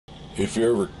If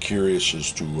you're ever curious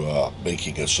as to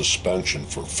making a suspension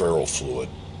for ferrofluid,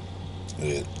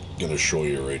 I'm going to show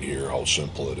you right here how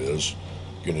simple it is.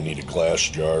 You're going to need a glass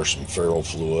jar, some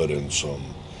ferrofluid, and some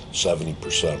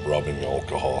 70% rubbing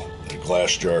alcohol. The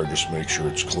glass jar, just make sure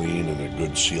it's clean and a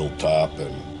good sealed top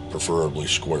and preferably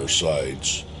square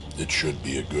sides. It should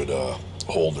be a good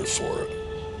holder for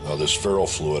it. Now this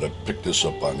ferrofluid, I picked this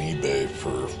up on eBay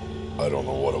for, I don't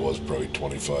know what it was, probably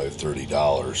 $25,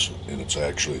 $30, and it's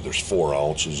actually, there's 4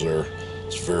 ounces there.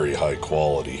 It's very high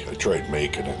quality. I tried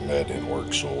making it and that didn't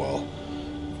work so well.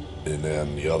 And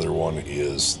then the other one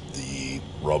is the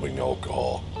rubbing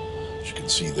alcohol. As you can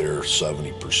see there,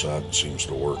 70% seems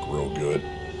to work real good.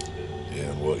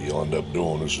 And what you'll end up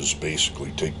doing is just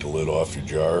basically take the lid off your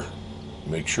jar,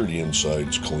 make sure the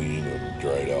inside's clean and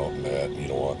dried out and that, you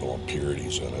don't want no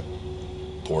impurities in it.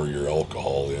 Pour your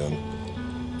alcohol in,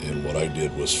 and what I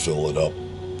did was fill it up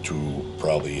to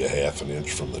probably a ½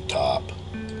 inch from the top.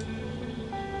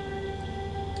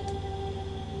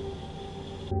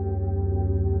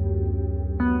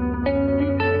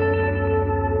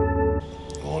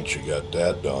 Once you got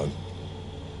that done,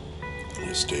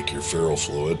 just take your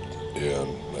ferrofluid,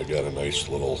 and I got a nice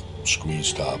little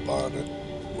squeeze top on it,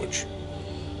 which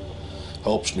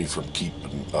helps me from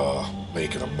keeping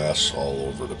making a mess all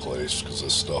over the place, because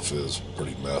this stuff is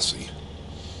pretty messy.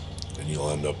 And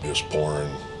you'll end up just pouring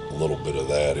a little bit of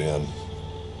that in.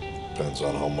 Depends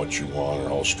on how much you want or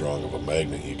how strong of a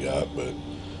magnet you got, but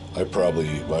I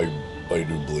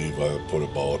do believe I would put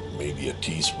about maybe a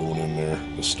teaspoon in there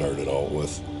to start it out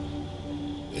with.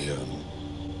 And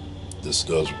this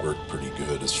does work pretty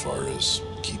good as far as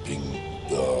keeping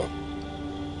the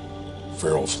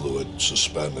ferrofluid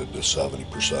suspended to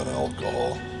 70%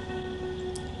 alcohol.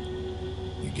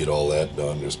 You get all that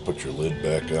done, just put your lid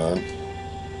back on.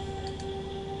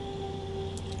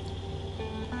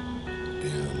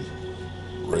 And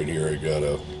right here I got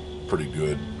a pretty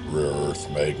good rare earth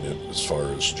magnet as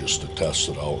far as just to test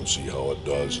it out and see how it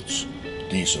does. It's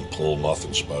decent pull,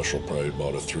 nothing special, probably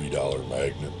about a $3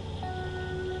 magnet.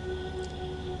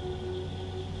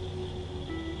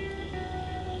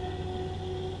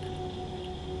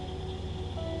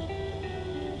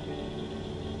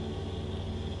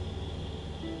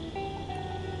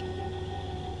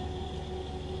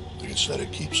 Like I said,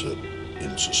 it keeps it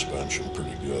in suspension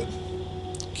pretty good.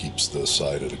 Keeps the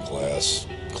side of the glass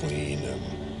clean, and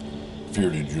if you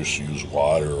were to just use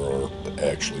water or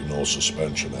actually no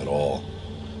suspension at all,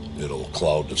 it'll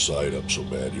cloud the side up so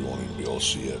bad you won't even be able to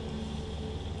see it.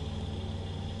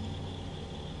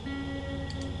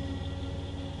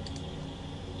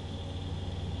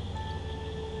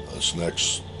 This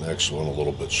next one, a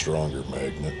little bit stronger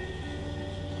magnet.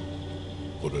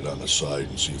 Put it on the side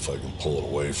and see if I can pull it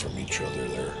away from each other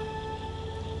there.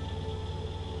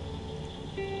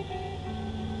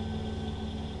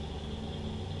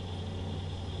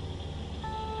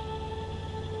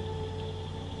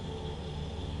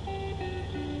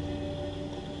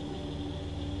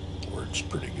 Works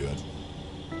pretty good.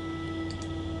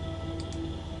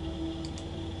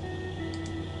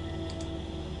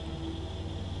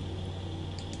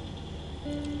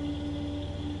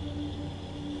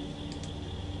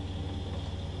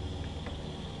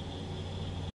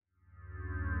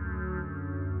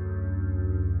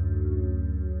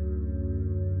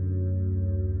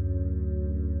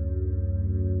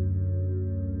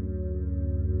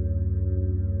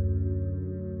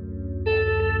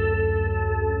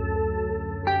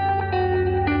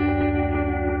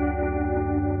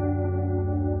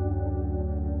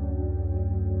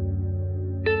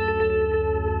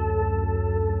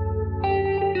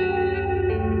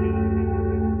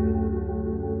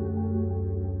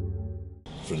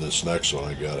 For this next one,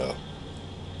 I got a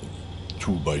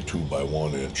 2 by 2 by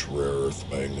 1 inch rare earth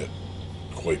magnet.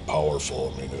 Quite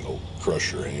powerful. I mean, it'll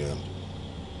crush your hand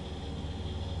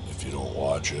if you don't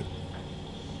watch it.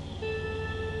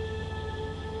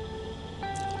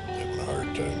 Having a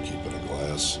hard time keeping a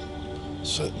glass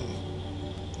sitting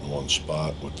in one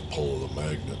spot with the pull of the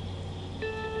magnet.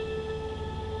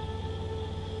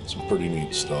 Some pretty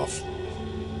neat stuff.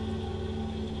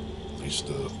 At least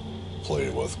to play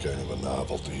with, kind of a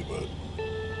novelty, but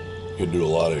you can do a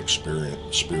lot of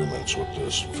experiments with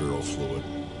this ferrofluid,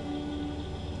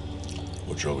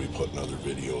 which I'll be putting other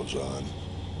videos on,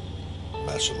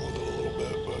 messing with it a little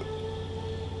bit, but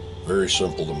very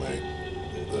simple to make,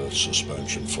 the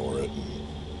suspension for it,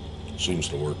 and seems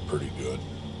to work pretty good.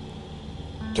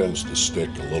 Tends to stick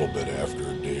a little bit after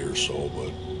a day or so,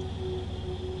 but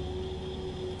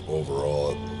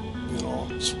overall, you know,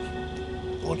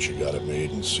 once you got it made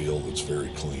and sealed, it's very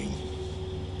clean.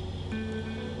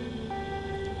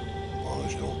 As long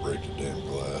as you don't break the damn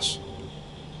glass.